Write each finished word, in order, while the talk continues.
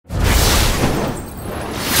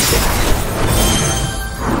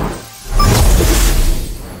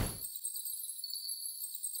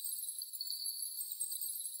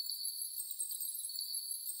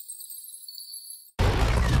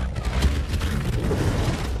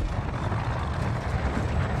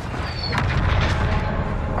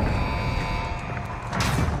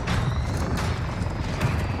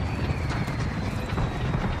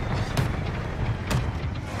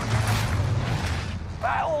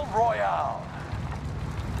Battle Royale.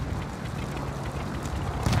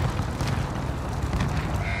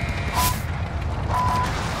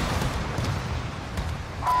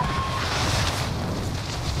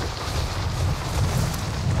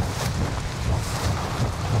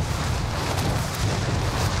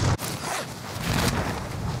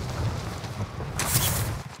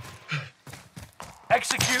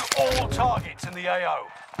 Execute all targets in the AO.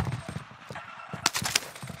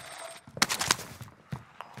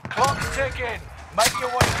 Clock's ticking. Make your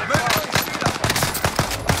way to the target.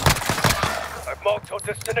 I've marked our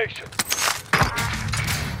destination.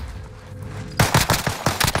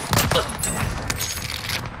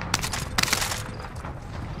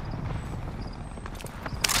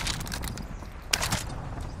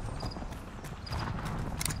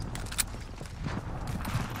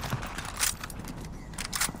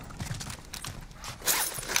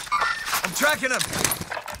 I'm tracking him.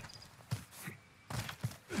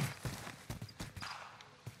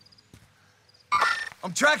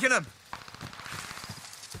 I'm tracking him!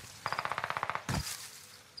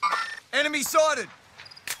 Enemy sighted!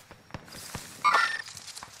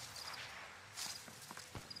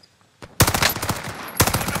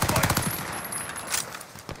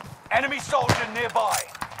 Enemy soldier nearby.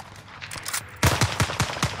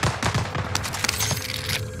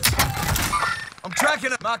 I'm tracking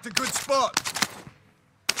him! Marked a good spot!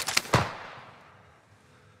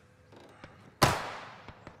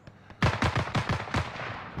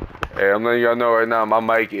 Hey, I'm letting y'all know right now, my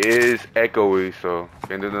mic is echoey, so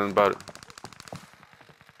can't do nothing about it.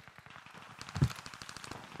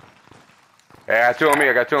 Hey, I got two on me,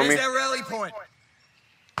 I got two on me. Here's our rally point.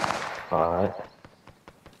 Alright.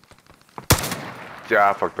 Yeah,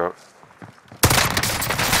 I fucked up.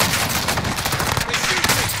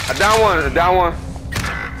 I down one.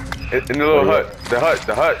 In the little hut. The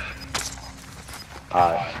hut.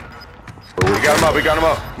 Alright. We got him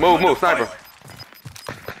up. Move, sniper.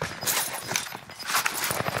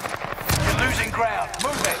 You're losing ground.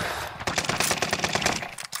 Move it.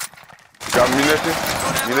 Got munition.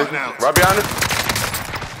 Right behind us.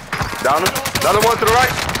 Down him. Another one to the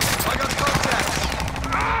right. I got contact.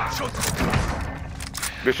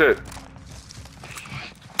 Good shit.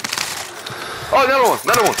 Oh, another one.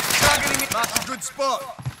 Targeting it. Marked a good spot.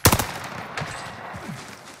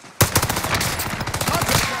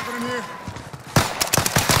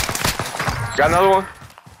 Got another one.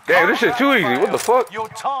 Damn, this shit too easy. What the fuck? Your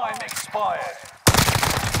time expired.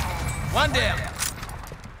 One down.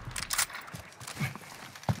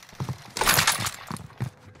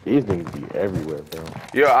 These niggas be everywhere, bro.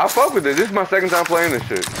 Yo, I fuck with it. This is my second time playing this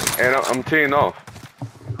shit. And I'm teeing off.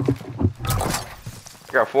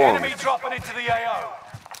 I got 4 on me. Enemy dropping into the AO.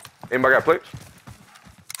 Anybody got plates?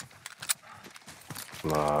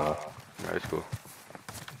 Nah. Alright, cool.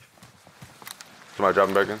 Somebody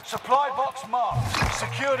dropping back in? Supply box marked.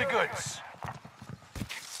 Secure the goods.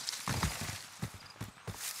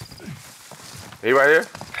 He right here?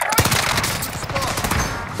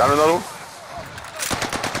 Down another one?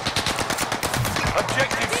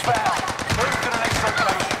 Objectives found. Move to the next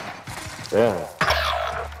location. Yeah.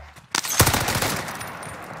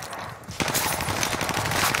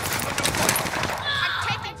 I'm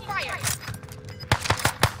taking fire.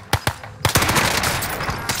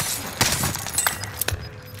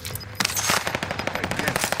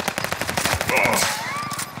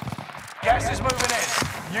 Gas is moving in.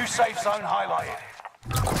 New safe zone highlighted.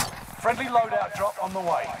 Friendly loadout drop on the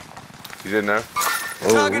way. He's in there.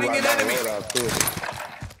 Targeting an enemy.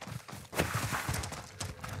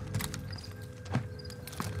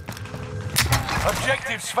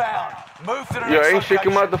 Objectives found. Move to the Yo, next ain't shit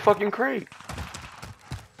come location. out the fucking crate.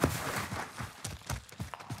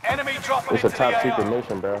 Enemy dropping It's a into top the secret AO.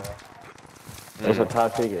 mission, bro. It's a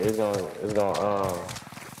top secret. It's gonna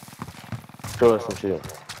show us some shit.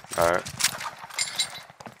 Alright.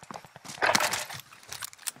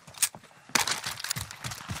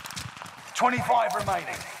 $25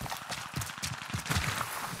 remaining.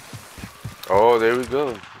 Oh, there we go.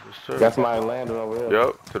 Yes, sir. That's my landing over here.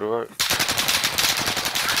 Yup, to the right.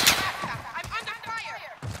 I'm under fire.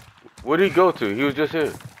 Where'd he go to? He was just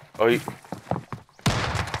here. Oh, he...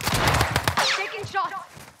 Taking shots.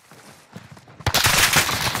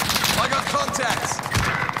 I got contacts.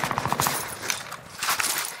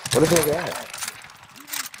 What is nigga at?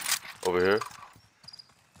 over here.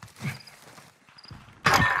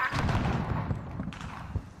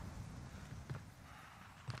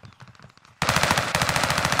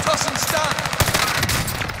 Toss and stun.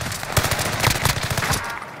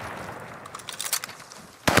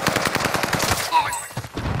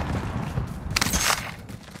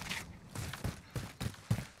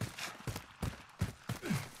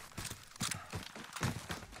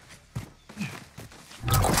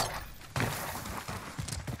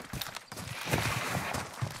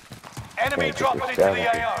 Enemy Can't dropping get into this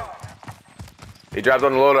the guy. AO. He dropped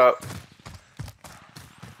on the loadout.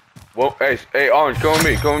 Well, hey, Orange, come with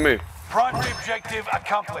me, come with me. Primary objective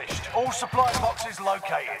accomplished. All supply boxes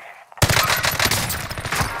located.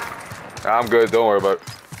 I'm good, don't worry about it.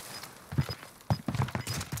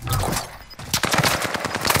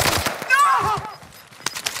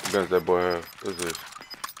 Guns that boy have. What's this?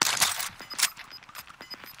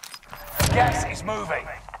 Gas is moving.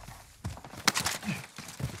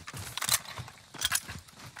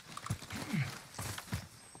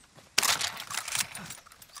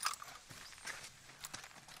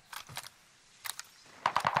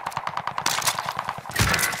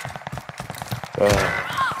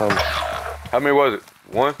 How many was it?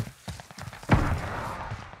 One?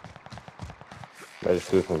 I just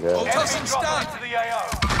threw some gas. Tossing Enemy dropping stun. into the AO.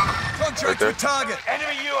 Contract Right there. with target.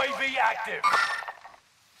 Enemy UAV active.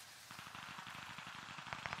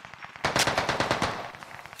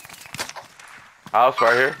 House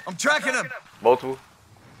right here. I'm tracking him. Multiple.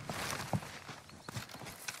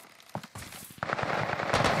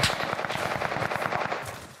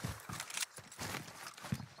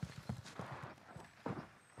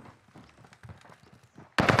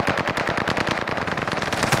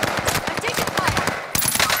 I'm taking fire.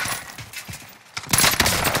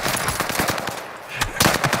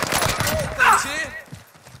 Thanks here.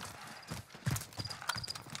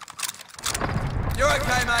 You're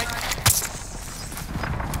okay, mate.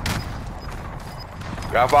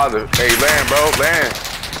 Godfather. Hey, land, bro, land.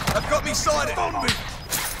 They've got me sighted.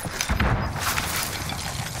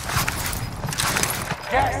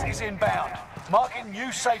 Gas is inbound. Marking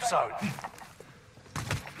new safe zone.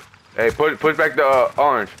 Hey, push back the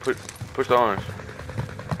orange. Push the orange.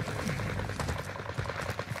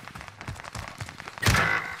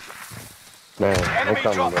 Man, I'm Enemy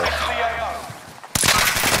coming, dropping bro. into the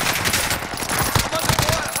AO.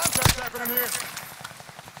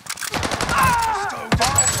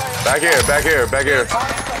 Back here, back here, back here.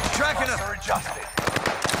 Tracking him. Are adjusted.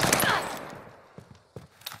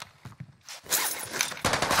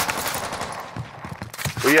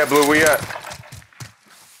 Where you at, Blue? Where you at?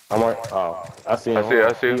 I'm on. Oh, I see him. I see it,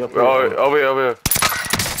 I see He it. up here. Oh, over here, over here.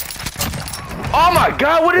 Oh my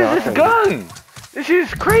god, what is Yeah, I this think- gun? This shit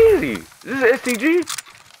is crazy. This is STG?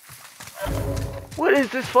 What is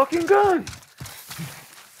this fucking gun?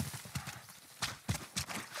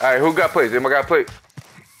 Alright, who got plates? Anybody got plates?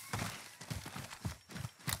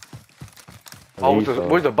 Oh, Need some.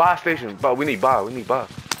 where's the buy station? Buy, we need buy, we need buy.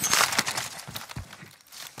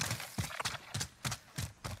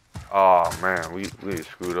 Oh man, we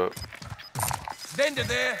screwed up. Vendor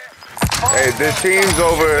there. Hey, this team's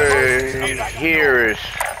over here.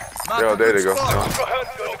 Mark Yo, a there good they go.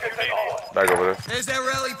 spot. Back over there. There's their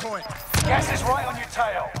rally point. Gas is right on your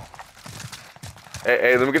tail.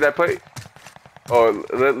 Hey, let me get that plate. Oh,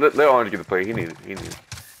 let Orange get the plate. He needs it. He needs it.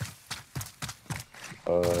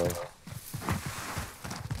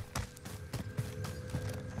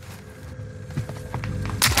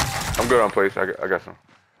 I'm good on plates. I got some.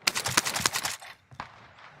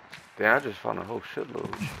 Damn, I just found a whole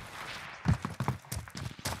shitload.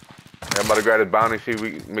 I'm about to grab the bounty, see if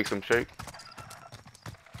we can make some shake.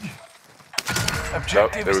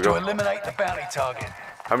 Objective there is we to go. eliminate the bounty target.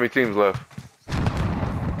 How many teams left?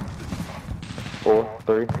 4,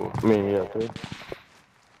 3. I mean, yeah, 3.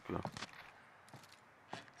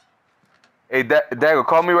 Hey, Dagger,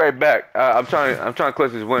 call me right back. I'm trying to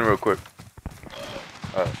clutch this win real quick.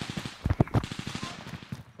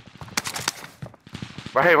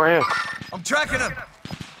 Right here, right here. I'm tracking him.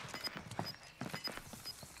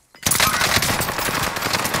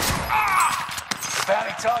 The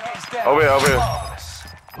bounty target is down. Over here, over here. Marvelous.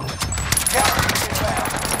 Gas is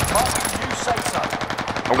inbound. Marking new safe zone.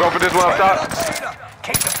 I'm going for this one up top. Shooter.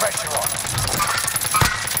 Keep the pressure on.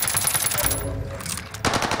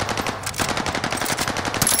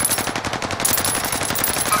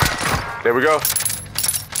 There we go.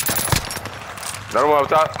 Another one up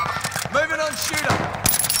top. Moving on, shooter.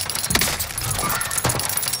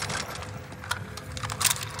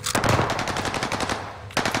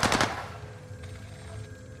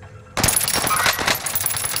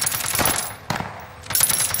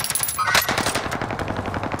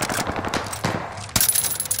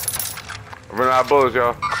 I'm running out of bullets,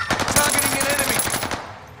 y'all. Targeting an enemy.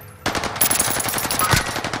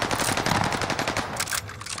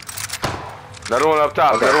 Another one up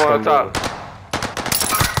top. Okay, Another one up come top.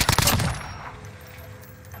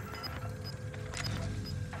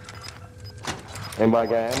 Anybody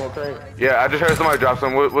got ammo crate? Yeah, I just heard somebody drop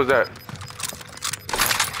some. What was that?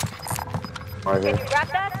 Right here. Grab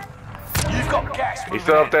that. You've got gas. He's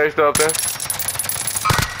still up there. He's still up there.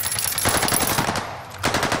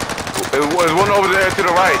 There's one over there to the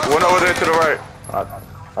right. One over there to the right.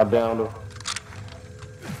 I downed him.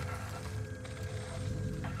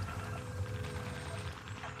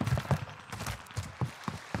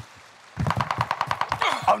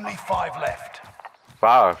 Only 5 left.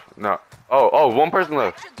 5. No. Oh, one person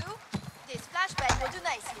left. Should do. This flashbang will do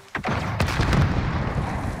nicely.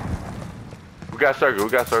 We got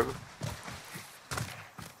circle.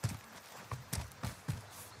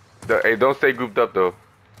 Hey, don't stay grouped up though.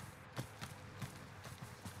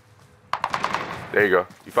 There you go.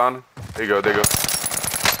 You found him? There you go.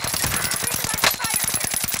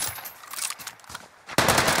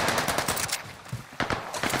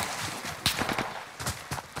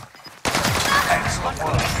 Excellent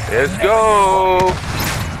work. Let's go.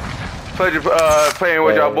 Pleasure playing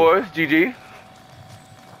with y'all boys. GG.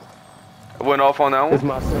 Went off on that one. It's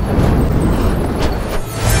my second.